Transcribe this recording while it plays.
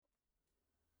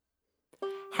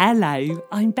Hello,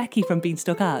 I'm Becky from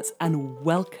Beanstalk Arts and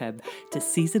welcome to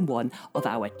season 1 of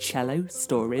our Cello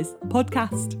Stories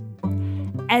podcast.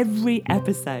 Every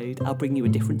episode I'll bring you a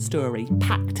different story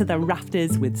packed to the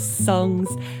rafters with songs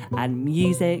and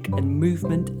music and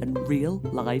movement and real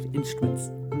live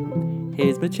instruments.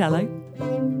 Here's my cello,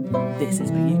 this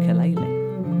is my ukulele.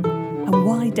 And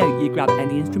why don't you grab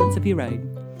any instruments of your own,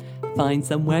 find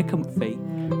somewhere comfy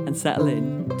and settle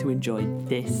in to enjoy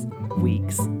this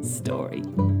week's story.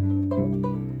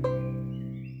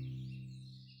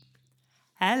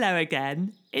 Hello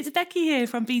again, it's Becky here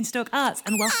from Beanstalk Arts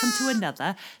and welcome to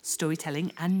another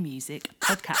storytelling and music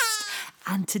podcast.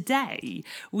 And today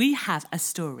we have a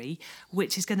story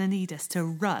which is going to need us to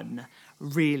run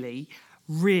really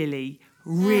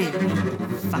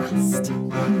fast.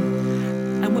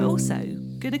 And we're also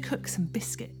going to cook some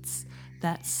biscuits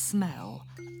that smell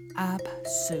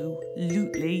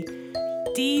absolutely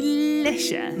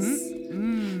delicious.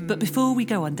 But before we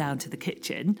go on down to the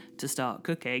kitchen to start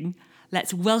cooking,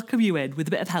 let's welcome you in with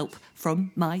a bit of help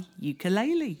from my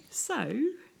ukulele. So,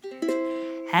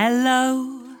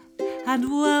 hello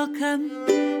and welcome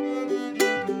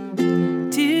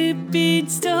to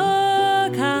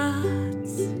Beanstalk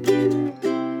Arts.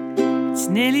 It's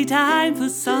nearly time for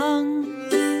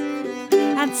songs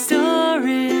and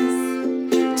stories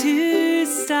to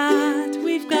start.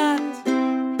 We've got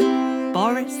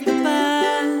Boris the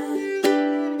bird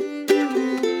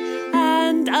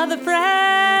and other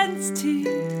friends too.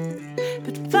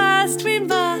 But first we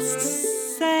must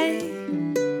say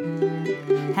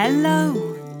hello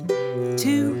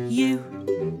to you.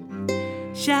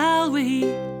 Shall we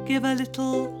give a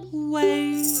little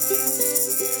wave?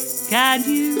 Can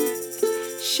you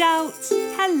shout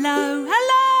hello,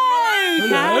 hello?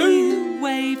 Can you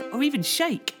wave or even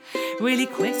shake really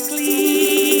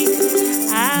quickly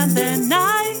and then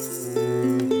nice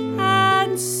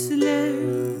and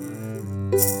slow?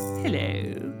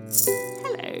 Hello,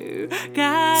 hello.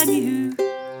 Can you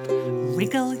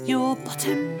wriggle your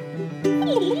bottom?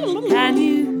 Can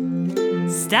you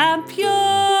stamp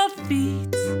your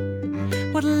feet?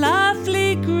 What a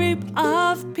lovely group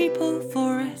of people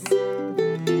for us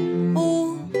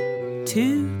all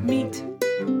to meet.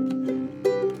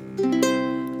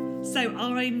 So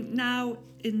I'm now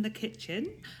in the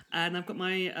kitchen and I've got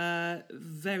my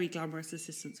very glamorous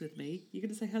assistants with me. You're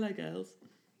going to say hello, girls?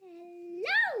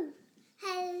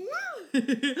 Hello.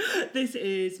 This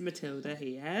is Matilda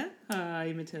here.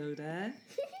 Hi, Matilda.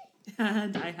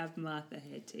 And I have Martha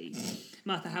here too.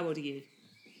 Martha, how old are you?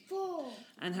 4.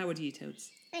 And how old are you,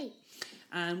 Toads? 8.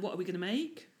 And what are we going to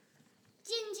make?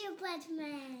 Gingerbread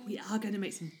man. We are going to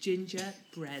make some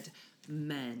gingerbread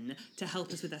men to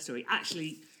help us with our story.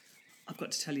 Actually, I've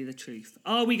got to tell you the truth.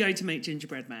 Are we going to make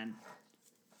gingerbread man?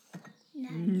 No,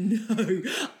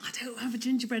 I don't have a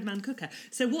gingerbread man cooker.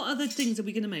 So what other things are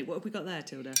we going to make? What have we got there,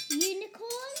 Tilda?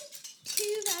 Unicorn,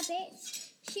 2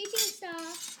 rabbits, shooting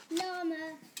star,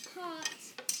 llama, heart,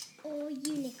 or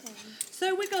unicorn.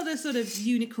 So we got a sort of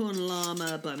unicorn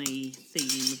llama bunny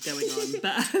theme going on,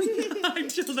 but I'm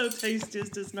sure they'll taste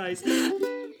just as nice.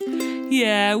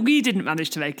 Yeah, we didn't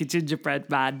manage to make a gingerbread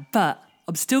man, but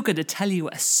I'm still going to tell you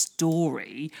a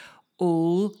story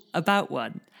all about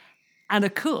one. And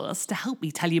of course, to help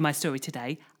me tell you my story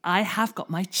today, I have got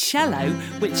my cello,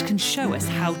 which can show us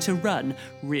how to run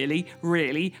really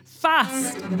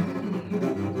fast.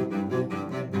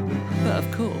 But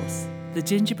of course, the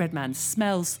gingerbread man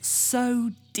smells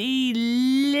so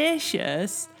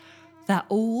delicious that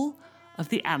all of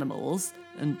the animals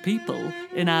and people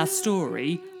in our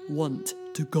story want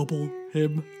to gobble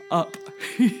him up.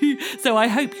 So I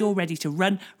hope you're ready to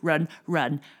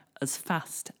run as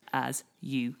fast as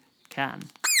you can.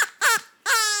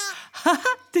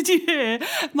 Did you hear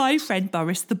my friend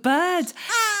Boris the bird?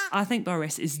 I think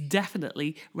Boris is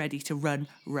definitely ready to run.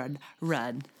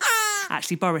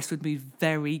 Actually, Boris would move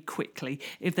very quickly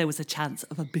if there was a chance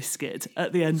of a biscuit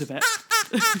at the end of it.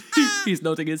 He's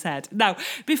nodding his head. Now,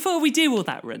 before we do all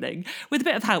that running, with a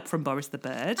bit of help from Boris the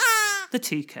bird, the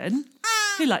toucan,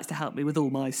 who likes to help me with all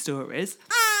my stories,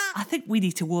 I think we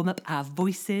need to warm up our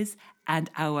voices and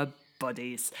our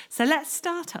bodies. So let's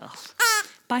start off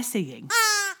by singing.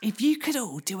 If you could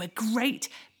all do a great,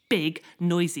 big,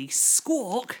 noisy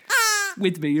squawk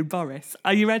with me and Boris.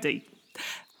 Are you ready?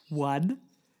 1,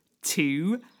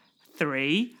 2,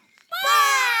 3.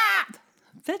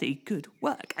 Very good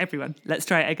work, everyone. Let's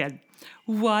try it again.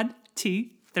 1, 2,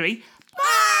 3.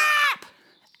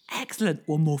 Excellent.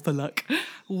 One more for luck.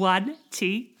 1,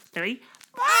 2, 3.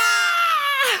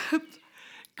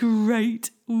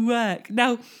 Great work.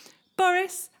 Now,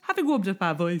 Boris, having warmed up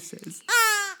our voices,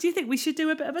 do you think we should do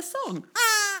a bit of a song?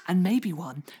 and maybe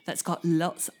one that's got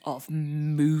lots of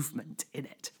movement in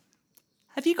it.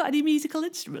 Have you got any musical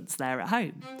instruments there at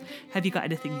home? Have you got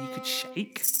anything you could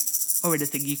shake? Or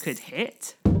anything you could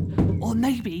hit? Or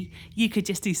maybe you could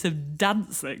just do some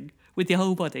dancing with your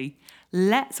whole body.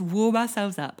 Let's warm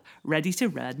ourselves up, ready to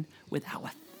run with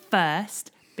our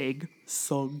first big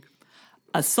song.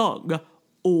 A song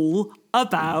all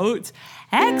about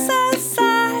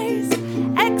exercise,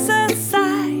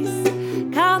 exercise.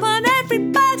 Come on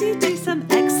everybody, do some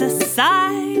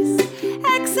exercise,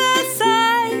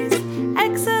 exercise,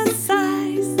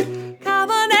 exercise. Come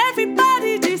on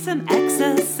everybody, do some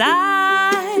exercise.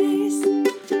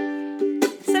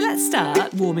 So let's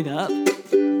start warming up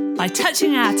by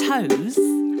touching our toes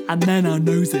and then our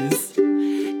noses.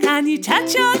 Can you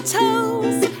touch your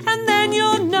toes and then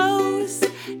your nose?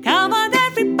 Come on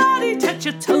everybody, touch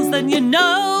your toes, then your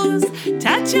nose.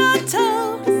 Touch your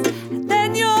toes and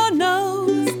then your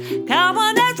nose. Come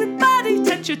on everybody,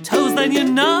 touch your toes, then your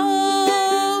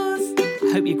nose.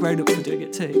 I hope your grown-ups are doing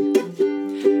it too.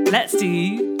 Let's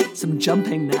do some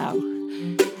jumping now.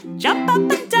 Jump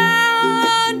up and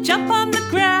down, jump on the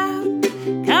ground.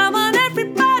 Come on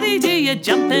everybody, do your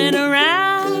jumping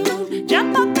around.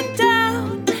 Jump up and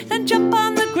down, then jump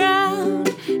on the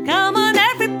ground. Come on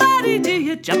everybody, do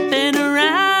your jumping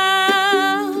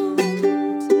around.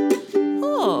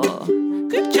 Oh,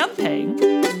 good jumping.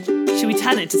 Should we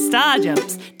turn it to star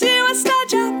jumps? Do a star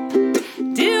jump,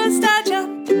 do a star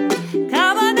jump.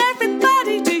 Come on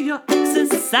everybody, do your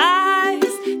exercise.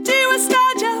 Do a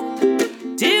star jump,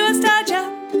 do a star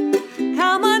jump.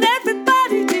 Come on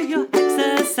everybody, do your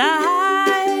exercise.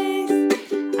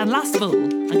 And last of all,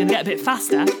 I'm going to get a bit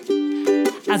faster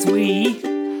as we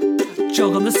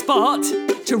jog on the spot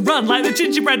to run like the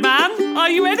gingerbread man. Are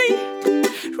you ready?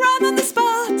 Run on the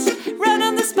spot, run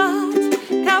on the spot.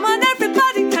 Come on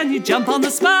everybody, can you jump on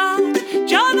the spot?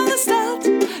 Jump on the spot,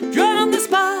 run on the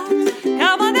spot.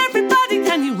 Come on everybody,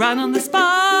 can you run on the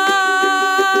spot?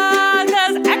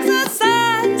 'Cause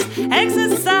exercise,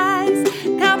 exercise.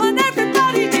 Come on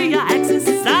everybody, do your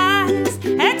exercise.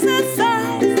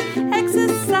 Exercise,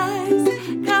 exercise.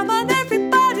 Come on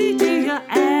everybody, do your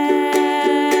exercise.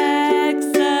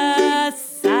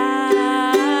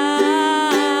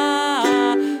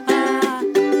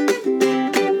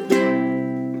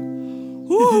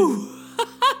 Woo!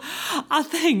 I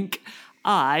think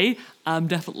I am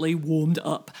definitely warmed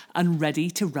up and ready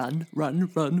to run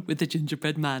with the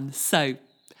gingerbread man. So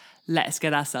let's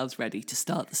get ourselves ready to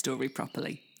start the story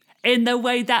properly. In the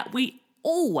way that we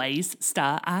always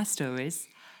start our stories,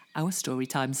 our story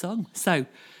time song. So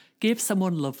give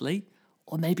someone lovely,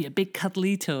 or maybe a big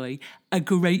cuddly toy, a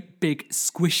great big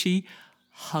squishy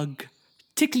hug.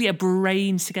 Tickle your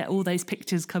brains to get all those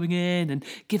pictures coming in and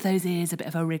give those ears a bit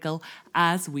of a wriggle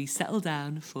as we settle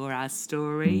down for our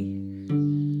story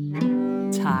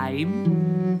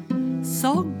time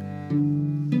song.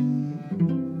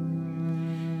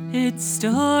 It's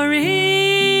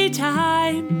story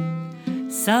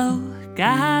time, so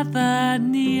gather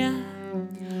near.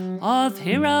 Of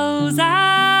heroes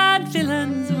and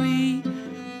villains we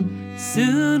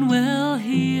soon will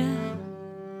hear.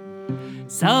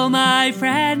 So my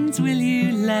friends, will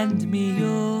you lend me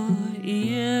your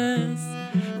ears?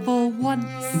 For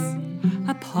once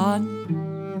upon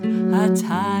a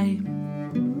time,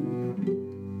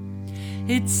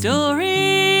 it's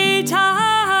story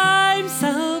time,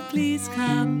 so please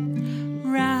come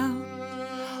round.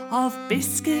 Of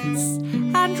biscuits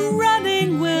and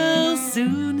running we'll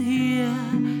soon hear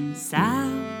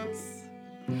sounds.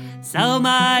 So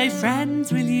my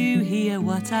friends, will you hear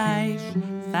what I've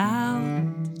found?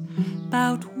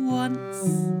 About once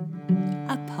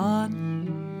upon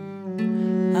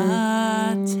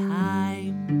a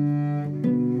time.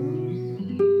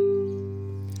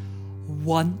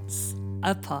 Once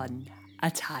upon a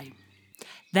time,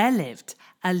 there lived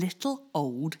a little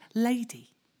old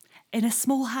lady in a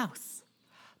small house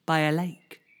by a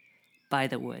lake, by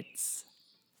the woods.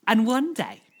 And one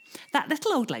day, that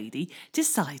little old lady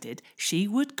decided she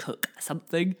would cook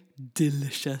something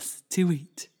delicious to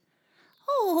eat.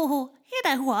 Oh, you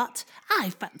know what? I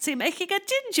fancy making a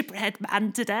gingerbread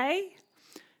man today.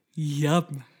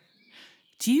 Yum.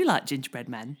 Do you like gingerbread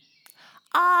men?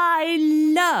 I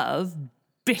love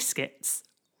biscuits.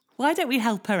 Why don't we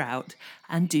help her out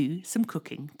and do some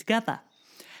cooking together?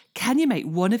 Can you make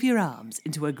one of your arms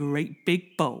into a great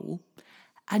big bowl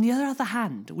and your other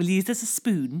hand will use as a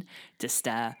spoon to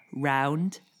stir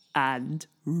round and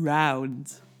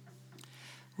round?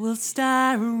 We'll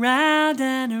stir around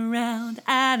and around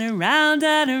and around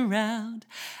and around,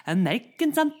 and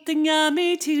making something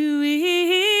yummy to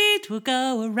eat. We'll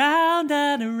go around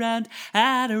and around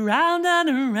and around and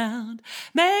around,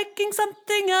 making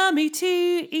something yummy to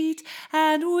eat.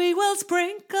 And we will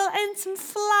sprinkle in some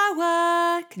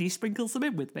flour. Can you sprinkle some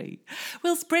in with me?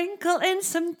 We'll sprinkle in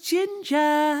some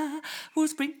ginger. We'll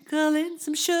sprinkle in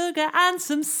some sugar and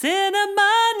some cinnamon.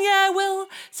 Yeah, we'll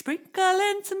sprinkle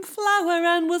in some flour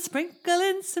and we'll sprinkle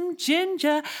in some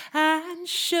ginger and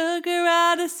sugar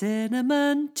and a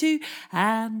cinnamon too.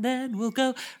 And then we'll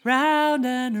go round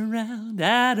and around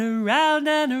and around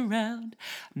and around,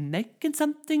 making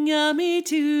something yummy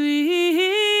to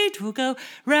eat. We'll go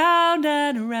round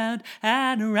and around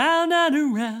and around and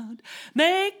around,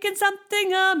 making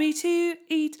something yummy to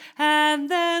eat. And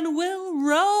then we'll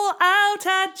roll out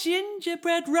our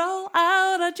gingerbread, roll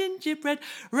out our gingerbread,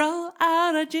 roll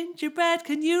out our gingerbread.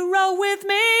 Can you roll with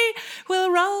me?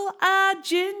 We'll roll our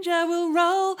ginger, we'll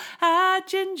roll our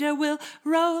ginger, we'll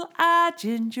roll our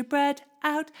gingerbread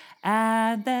out.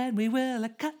 And then we will a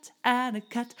cut and a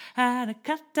cut and a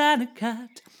cut and a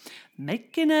cut,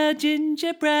 making a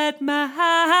gingerbread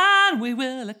man. We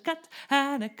will a cut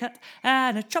and a cut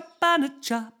and a chop and a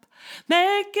chop,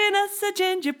 making us a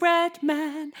gingerbread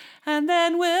man. And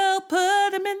then we'll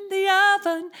put him in the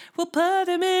oven, we'll put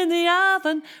him in the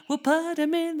oven, we'll put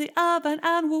him in the oven,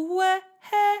 and we'll wait.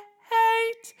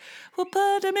 We'll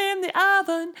put him in the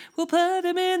oven, we'll put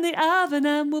him in the oven,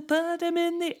 and we'll put him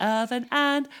in the oven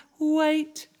and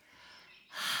wait.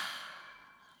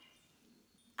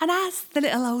 And as the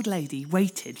little old lady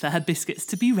waited for her biscuits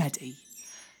to be ready,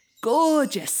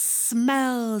 gorgeous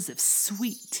smells of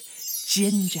sweet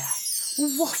ginger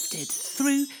wafted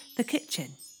through the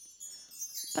kitchen.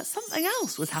 But something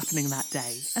else was happening that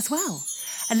day as well.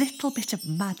 A little bit of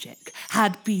magic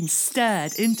had been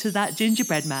stirred into that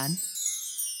gingerbread man.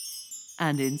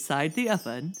 And inside the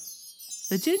oven,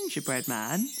 the gingerbread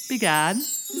man began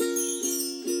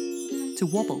to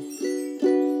wobble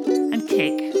and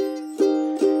kick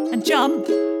and jump.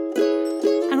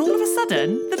 And all of a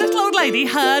sudden, the little old lady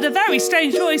heard a very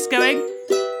strange voice going,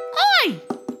 "Oi!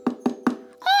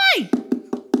 Oi!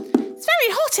 It's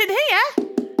very hot in here.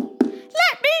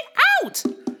 Let me out!"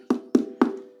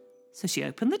 So she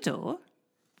opened the door,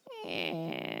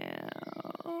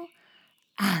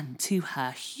 and to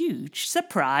her huge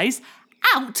surprise,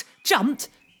 out jumped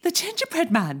the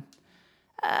gingerbread man.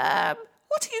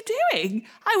 What are you doing?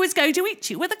 I was going to eat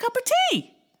you with a cup of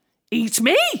tea." "Eat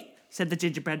me?" said the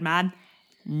gingerbread man.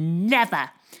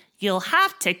 "Never. You'll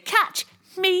have to catch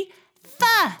me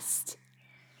first."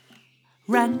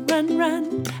 Run, run,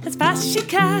 run, as fast as you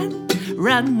can.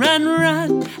 Run, run,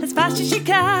 run, as fast as you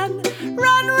can.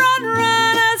 Run, run,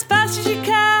 run, as fast as you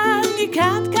can. You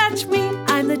can't catch me,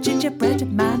 I'm the gingerbread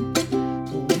man.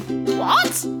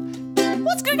 "What?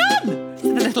 What's going on?"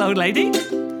 said the little old lady.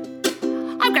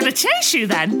 "I'm going to chase you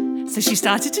then." So she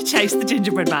started to chase the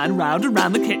gingerbread man round and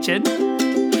round the kitchen.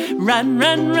 Run,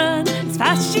 run, run, as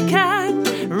fast as you can.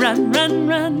 Run, run,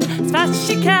 run, as fast as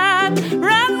you can.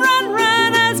 Run, run,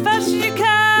 run, as fast as you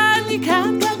can. You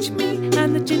can't catch me,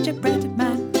 I'm the gingerbread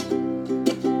man.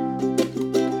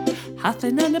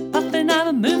 Huffing and a puffing,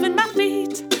 I'm moving my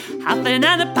feet. Huffing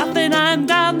and a puffing, I'm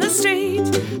down the street.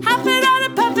 Huffing and a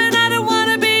puffing, I don't want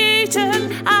to be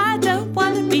eaten. I don't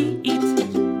want to be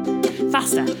eaten.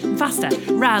 Faster and faster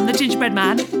ran the gingerbread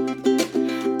man,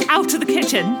 out of the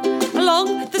kitchen,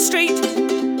 along the street,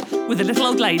 with the little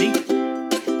old lady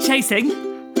chasing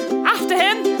after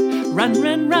him. Run,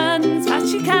 run, run, as fast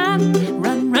as you can.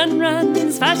 Run, run, run,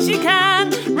 as fast as you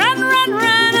can. Run, run,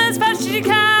 run, as fast as you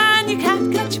can. You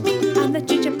can't catch me, I'm the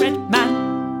gingerbread man.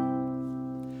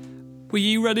 Were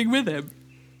you running with him?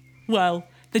 Well,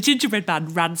 the gingerbread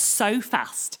man ran so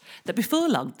fast that before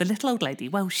long, the little old lady,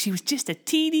 well, she was just a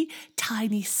teeny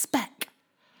tiny speck,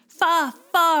 far,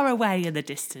 far away in the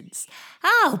distance.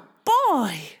 "Oh,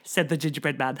 boy," said the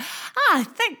gingerbread man. "I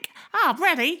think I'm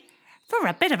ready for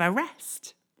a bit of a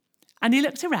rest." And he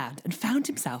looked around and found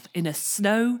himself in a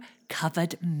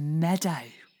snow-covered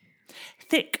meadow.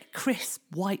 Thick, crisp,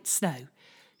 white snow,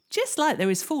 just like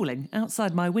there is falling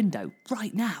outside my window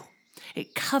right now.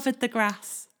 It covered the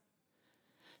grass.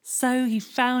 So he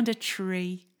found a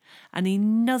tree and he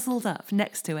nuzzled up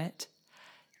next to it,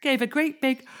 gave a great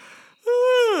big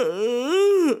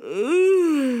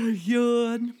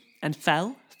yawn, and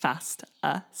fell fast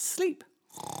asleep.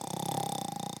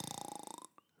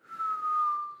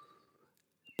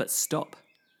 But stop.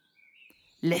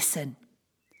 Listen.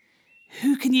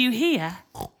 Who can you hear?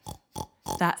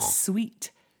 That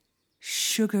sweet,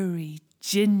 sugary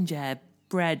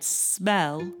gingerbread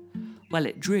smell. Well,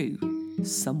 it drew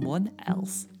someone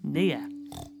else near.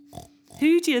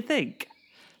 Who do you think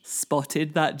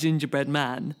spotted that gingerbread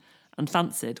man and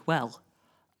fancied, well,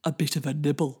 a bit of a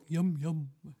nibble? Yum, yum.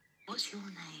 What's your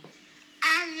name?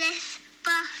 Alice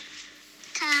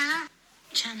Butter.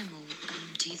 Which animal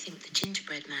do you think the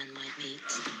gingerbread man might meet?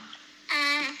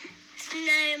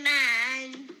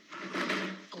 Snowman.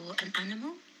 Or an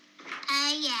animal?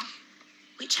 Yeah.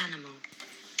 Which animal?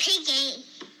 Piggy.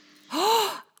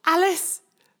 Alice,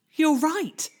 you're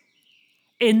right.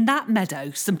 In that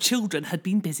meadow, some children had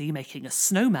been busy making a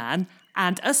snowman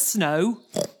and a snow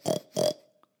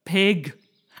pig.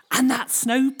 And that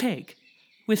snow pig,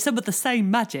 with some of the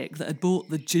same magic that had brought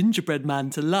the gingerbread man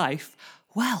to life,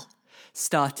 well,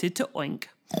 started to oink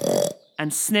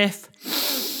and sniff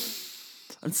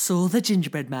and saw the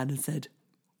gingerbread man and said,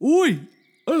 "Oi,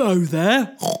 hello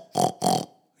there.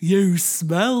 You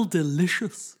smell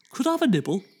delicious. Could I have a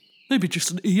nibble? Maybe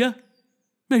just an ear?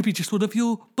 Maybe just one of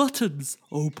your buttons?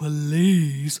 Oh,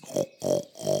 please."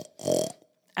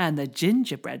 And the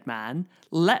gingerbread man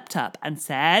leapt up and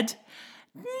said,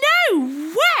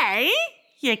 "No way!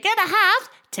 You're gonna have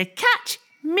to catch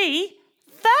me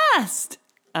first."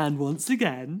 And once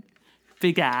again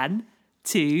began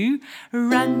to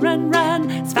run, run, run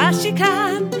as fast as you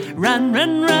can. Run,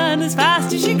 run, run as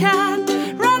fast as you can.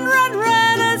 Run, run,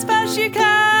 run as fast as you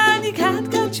can. You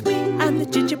can't catch me, I'm the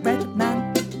gingerbread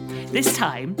man. This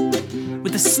time,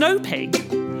 with the snow pig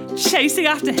chasing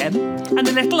after him and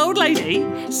the little old lady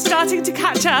starting to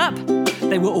catch up,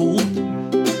 they were all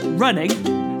running.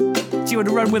 Do you want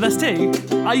to run with us too?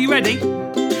 Are you ready?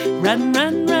 Run,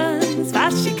 run, run as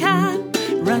fast as you can.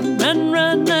 Run, run,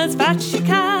 run as fast as you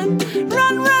can.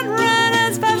 Run, run, run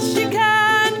as fast as you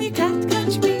can. You can't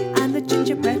catch me, I'm the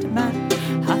gingerbread man.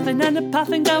 Huffing and a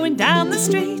puffing going down the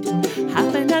street.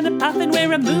 Huffing and a puffing,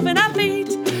 we're moving our feet.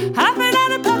 Huffing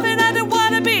and a puffing, I don't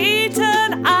want to be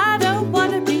eaten. I don't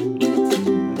want to be eaten.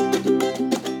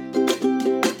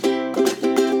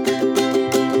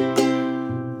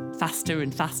 Faster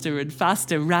and faster and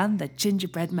faster ran the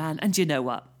gingerbread man. And you know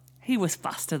what? He was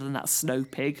faster than that snow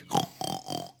pig.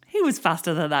 He was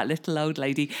faster than that little old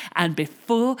lady. And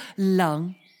before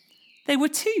long, there were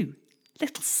two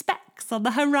little specks on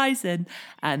the horizon.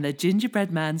 And the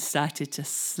gingerbread man started to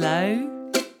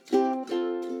slow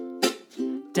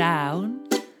down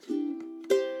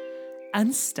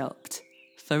and stopped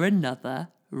for another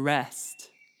rest.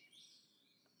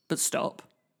 But stop.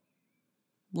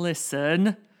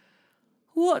 Listen.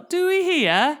 What do we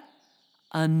hear?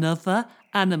 Another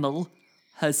animal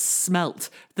has smelt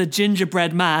the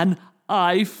gingerbread man,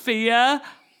 I fear.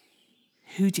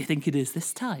 Who do you think it is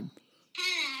this time?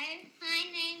 Hello, my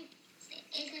name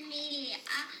is Amelia,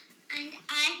 and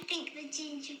I think the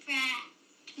gingerbread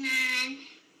man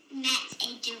met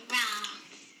a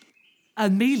giraffe.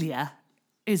 Amelia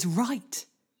is right.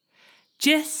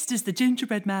 Just as the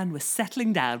gingerbread man was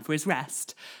settling down for his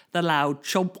rest, the loud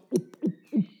chomp,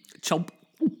 chomp,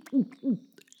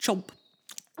 chomp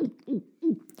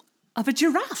of a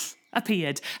giraffe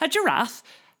appeared. A giraffe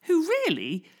who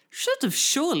really should have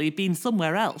surely been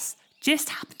somewhere else, just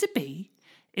happened to be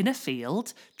in a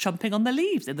field chomping on the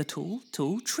leaves in the tall,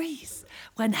 tall trees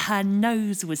when her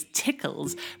nose was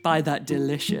tickled by that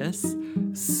delicious,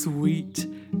 sweet,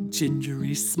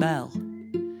 gingery smell.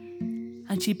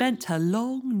 And she bent her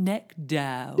long neck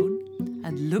down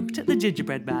and looked at the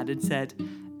gingerbread man and said,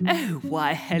 "Oh,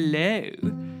 why, hello.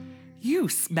 You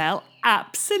smell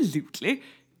absolutely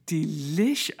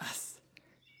delicious.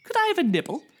 Could I have a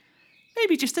nibble?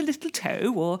 Maybe just a little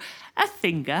toe or a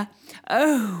finger.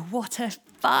 Oh, what a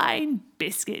fine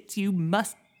biscuit you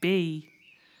must be."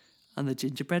 And the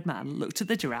gingerbread man looked at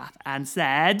the giraffe and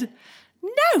said,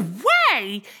 "No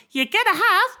way! You're going to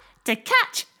have to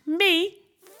catch me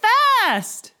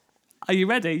first." Are you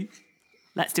ready?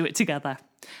 Let's do it together.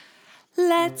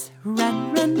 Let's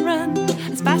run, run, run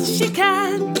as fast as you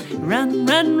can. Run,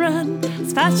 run, run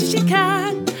as fast as you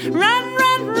can. Run,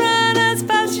 run, run as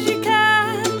fast as you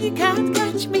can. You can't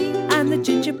catch me, I'm the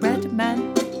gingerbread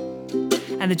man.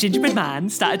 And the gingerbread man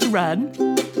started to run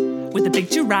with the big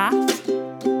giraffe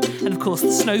and, of course,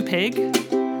 the snow pig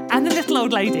and the little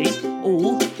old lady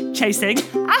all chasing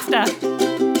after.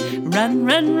 Run,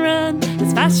 run, run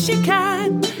as fast as you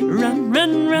can. Run,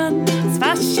 run, run as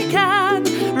fast as you can.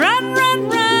 Run, run,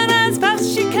 run as fast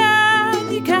as you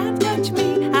can. You can't catch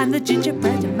me, I'm the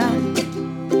gingerbread man.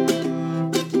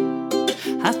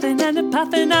 Huffing and a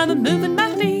puffing, I'm moving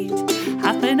my feet.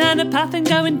 Huffing and a puffing,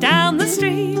 going down the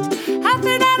street.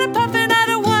 Huffing and a puffing, I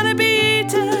don't want to be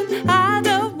eaten. I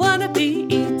don't want to be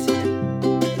eaten.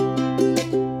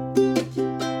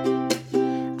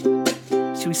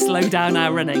 Should we slow down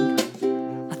our running?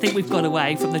 I think we've got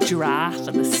away from the giraffe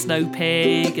and the snow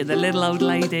pig and the little old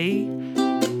lady.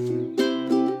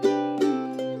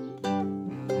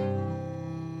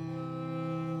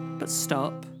 But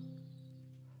stop.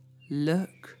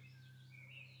 Look.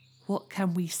 What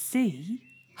can we see?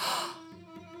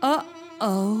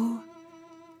 Uh-oh.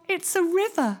 It's a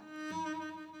river.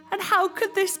 And how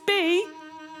could this be?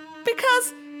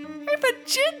 Because if a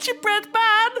gingerbread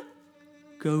man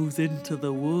goes into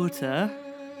the water,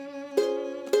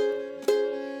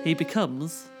 he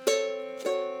becomes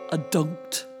a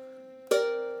dunked,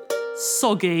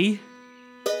 soggy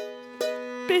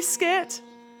biscuit.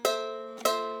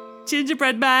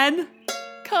 Gingerbread man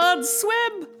can't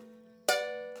swim.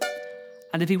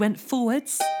 And if he went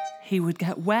forwards, he would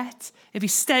get wet. If he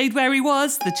stayed where he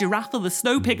was, the giraffe and the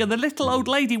snow pig and the little old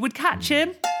lady would catch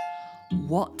him.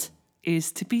 What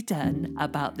is to be done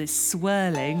about this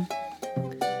swirling,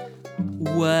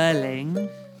 whirling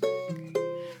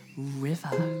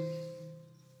river?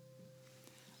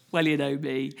 Well, you know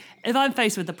me. If I'm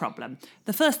faced with a problem,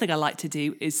 the first thing I like to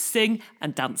do is sing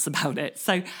and dance about it.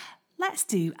 So let's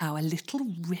do our Little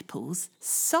Ripples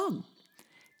song.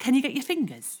 Can you get your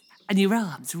fingers and your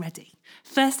arms ready?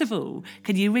 First of all,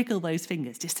 can you wiggle those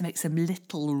fingers just to make some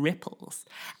little ripples?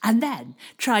 And then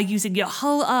try using your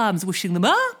whole arms, whooshing them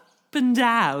up and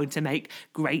down to make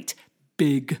great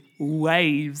big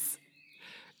waves.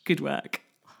 Good work.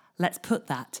 Let's put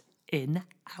that in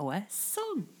our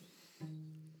song.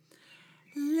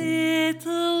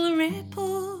 Little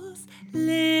ripples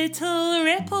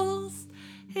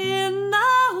in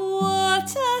the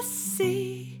water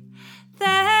see.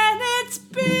 Then it's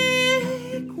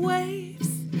big waves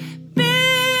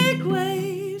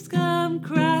come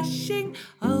crashing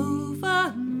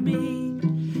over me.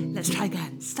 Let's try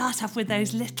again. Start off with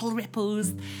those little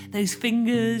ripples, those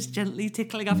fingers gently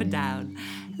tickling up and down.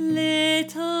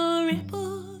 Little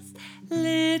ripples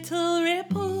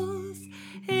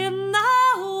in the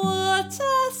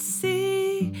water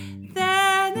see.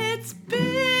 Then it's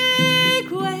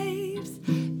big waves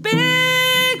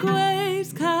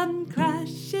come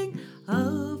crashing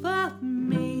over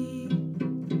me.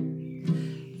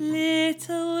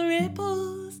 Little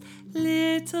ripples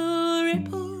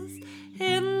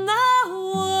in the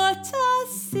water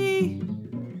see.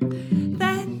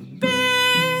 Then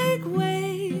big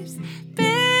waves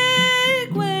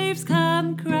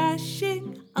come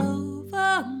crashing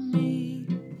over me.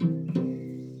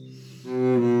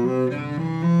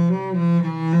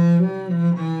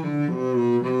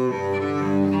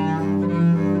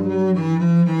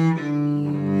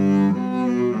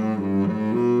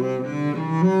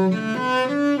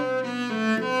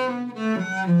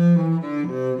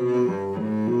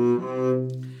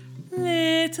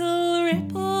 Little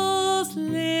ripples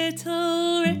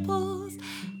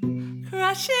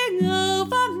crashing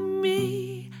over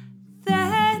me.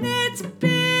 Then it's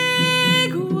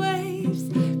big waves,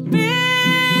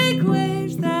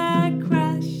 they're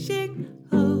crashing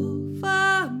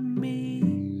over me.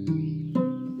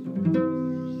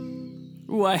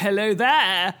 Why, hello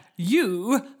there.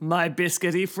 You, my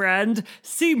biscuity friend,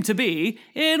 seem to be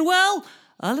in, well,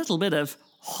 a little bit of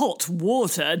hot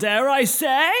water, dare I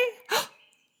say?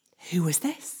 Who was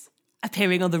this,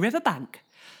 appearing on the riverbank?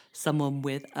 Someone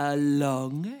with a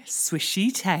long,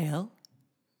 swishy tail,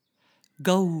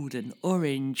 golden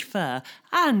orange fur,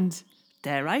 and,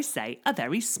 dare I say, a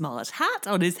very smart hat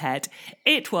on his head.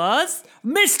 It was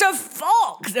Mr.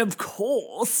 Fox, of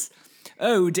course.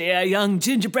 Oh dear, young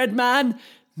gingerbread man,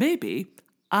 maybe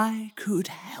I could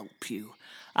help you.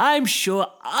 I'm sure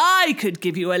I could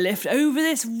give you a lift over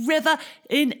this river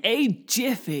in a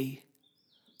jiffy.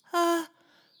 Huh?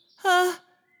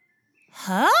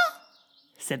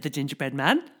 Said the gingerbread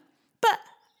man. But,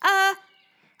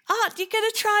 aren't you going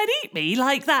to try and eat me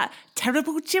like that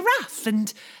terrible giraffe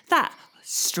and that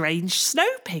strange snow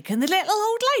pig and the little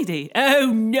old lady? Oh,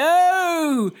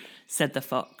 no, said the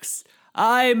fox.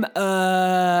 I'm,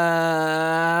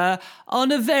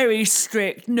 on a very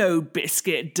strict no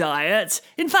biscuit diet.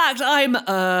 In fact, I'm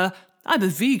a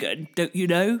vegan, don't you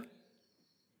know?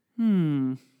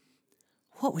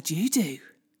 What would you do?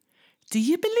 Do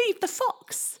you believe the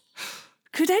fox?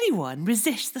 Could anyone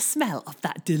resist the smell of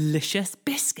that delicious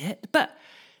biscuit? But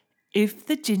if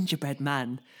the gingerbread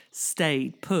man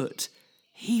stayed put,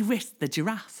 he risked the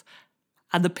giraffe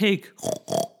and the pig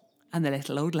and the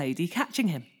little old lady catching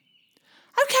him.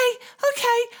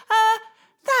 Okay,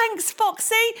 thanks,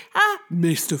 Foxy.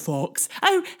 Mr. Fox.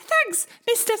 Oh, thanks,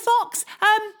 Mr. Fox.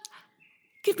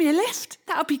 Give me a lift.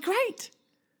 That would be great.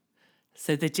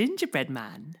 So the gingerbread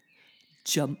man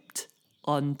jumped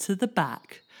onto the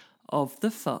back of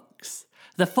the fox.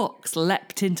 The fox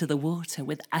leapt into the water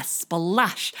with a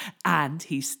splash, and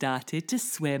he started to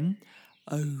swim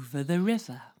over the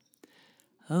river.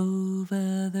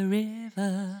 Over the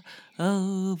river,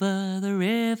 over the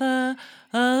river,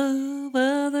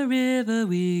 over the river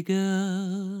we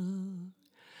go.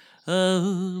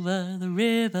 Over the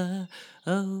river,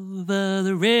 over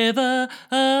the river,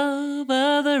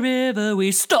 over the river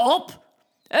we stop.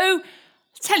 Oh,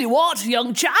 tell you what,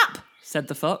 young chap, said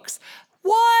the fox,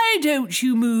 why don't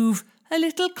you move a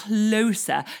little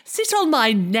closer? Sit on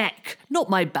my neck, not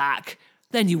my back.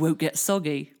 Then you won't get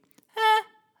soggy.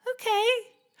 Okay.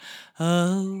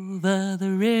 Over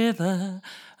the river,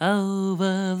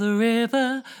 over the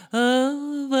river,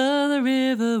 over the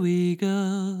river we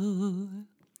go.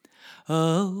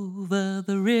 Over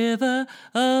the river,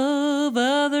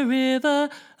 over the river,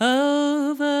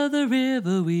 over the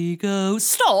river we go.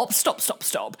 Stop.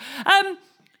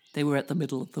 They were at the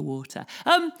middle of the water.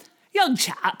 Young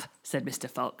chap, said Mr.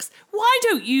 Fox, why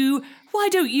don't you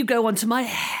go onto my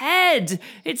head?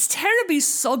 It's terribly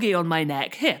soggy on my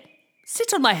neck. Here,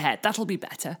 sit on my head, that'll be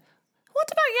better. What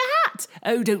about your hat?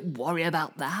 Oh, don't worry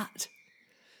about that.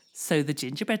 So the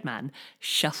gingerbread man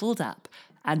shuffled up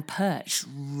and perched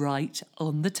right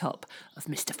on the top of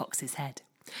Mr. Fox's head.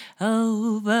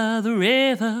 Over the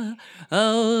river,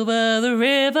 over the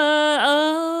river,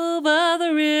 over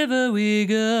the river we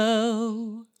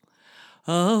go.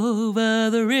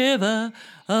 Over the river,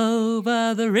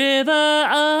 over the river,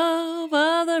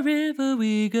 over the river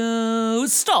we go.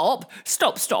 Stop.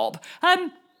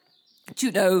 Do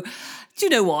you know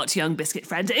what, young biscuit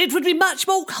friend? It would be much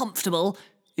more comfortable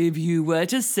if you were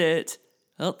to sit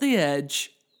at the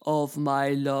edge of my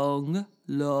long,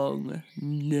 long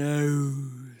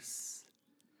nose.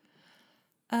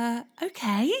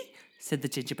 Okay, said the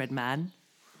gingerbread man,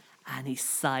 and he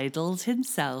sidled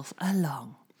himself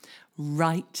along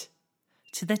right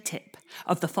to the tip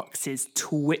of the fox's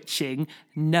twitching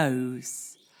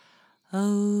nose.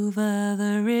 Over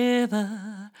the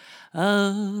river,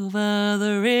 over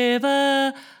the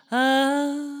river,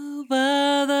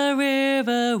 over the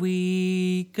river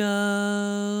we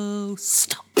go.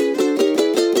 Stop!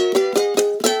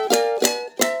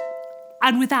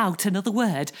 And without another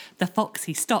word, the fox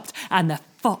he stopped, and the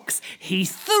fox he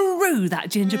threw that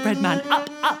gingerbread man up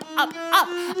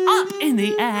in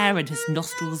the air, and his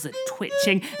nostrils are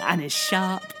twitching, and his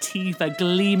sharp teeth are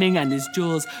gleaming, and his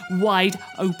jaws wide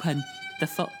open. The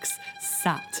fox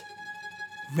sat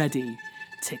ready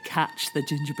to catch the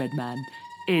gingerbread man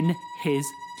in his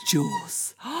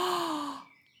jaws.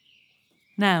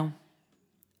 Now,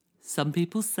 some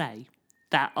people say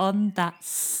that on that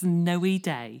snowy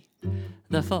day,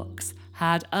 the fox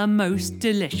had a most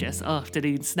delicious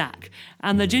afternoon snack,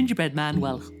 and the gingerbread man,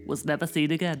 well, was never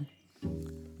seen again.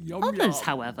 Others,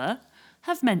 however,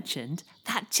 have mentioned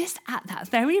that just at that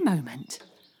very moment,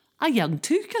 a young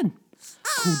toucan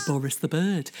called Boris the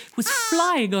bird was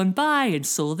flying on by and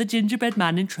saw the gingerbread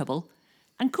man in trouble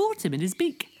and caught him in his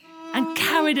beak and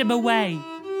carried him away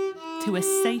to a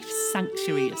safe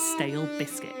sanctuary of stale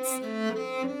biscuits.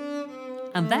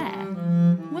 And there,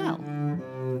 well,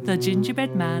 the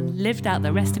gingerbread man lived out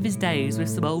the rest of his days with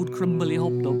some old crumbly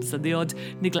hobnobs and the odd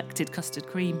neglected custard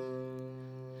cream.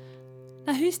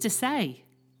 Now, who's to say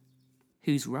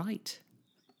who's right?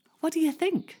 What do you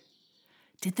think?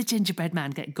 Did the gingerbread man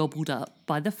get gobbled up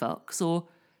by the fox, or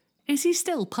is he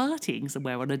still partying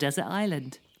somewhere on a desert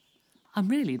island? I'm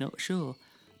really not sure.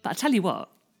 But I tell you what,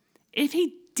 if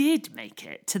he did make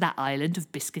it to that island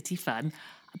of biscuity fun,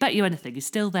 I bet you anything he's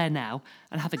still there now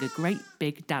and having a great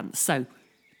big dance. So,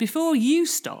 before you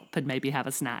stop and maybe have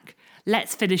a snack,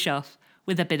 let's finish off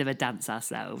with a bit of a dance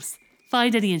ourselves.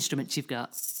 Find any instruments you've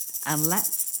got and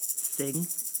let's sing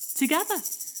together.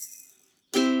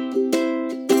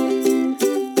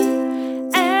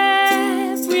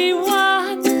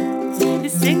 Everyone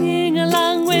is singing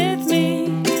along with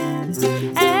me.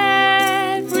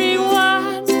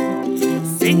 Everyone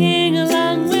is singing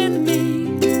along with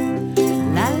me.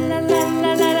 La la la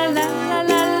la la la la la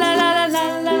la la la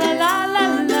la la la la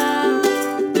la.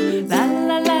 La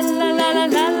la la la la la la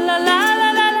la la la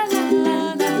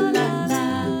la la la.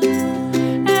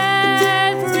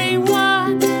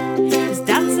 Everyone is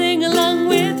dancing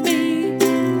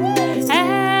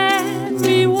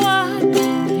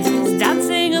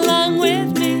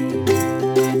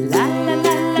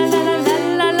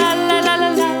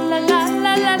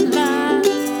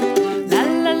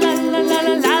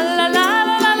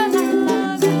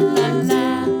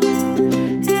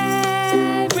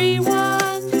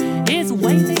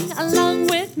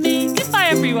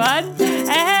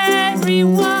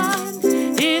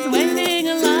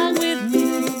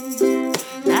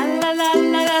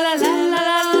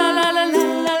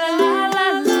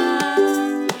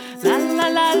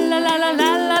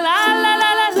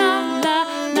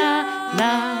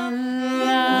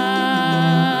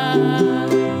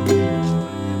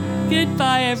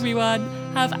Goodbye, everyone.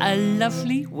 Have a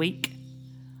lovely week.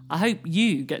 I hope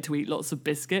you get to eat lots of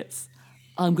biscuits.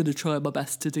 I'm going to try my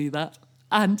best to do that.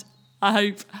 And I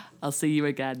hope I'll see you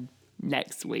again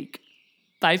next week.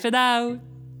 Bye for now.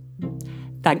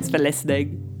 Thanks for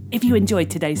listening. If you enjoyed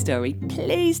today's story,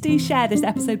 please do share this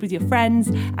episode with your friends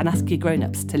and ask your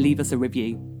grown-ups to leave us a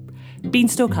review.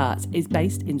 Beanstalk Arts is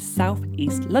based in South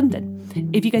East London.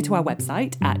 If you go to our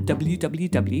website at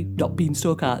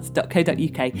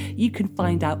www.beanstalkarts.co.uk, you can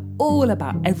find out all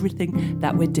about everything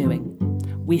that we're doing.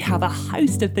 We have a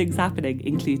host of things happening,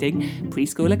 including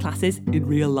preschooler classes in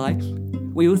real life.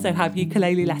 We also have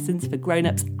ukulele lessons for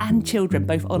grown-ups and children,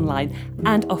 both online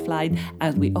and offline,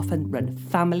 and we often run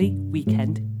family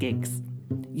weekend gigs.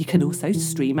 You can also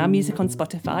stream our music on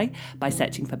Spotify by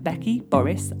searching for Becky,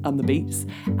 Boris and the Beats,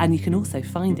 and you can also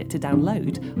find it to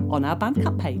download on our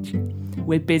Bandcamp page.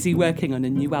 We're busy working on a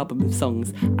new album of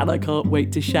songs, and I can't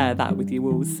wait to share that with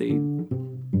you all soon.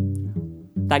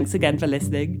 Thanks again for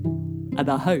listening, and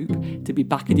I hope to be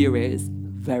back in your ears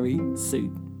very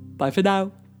soon. Bye for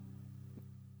now.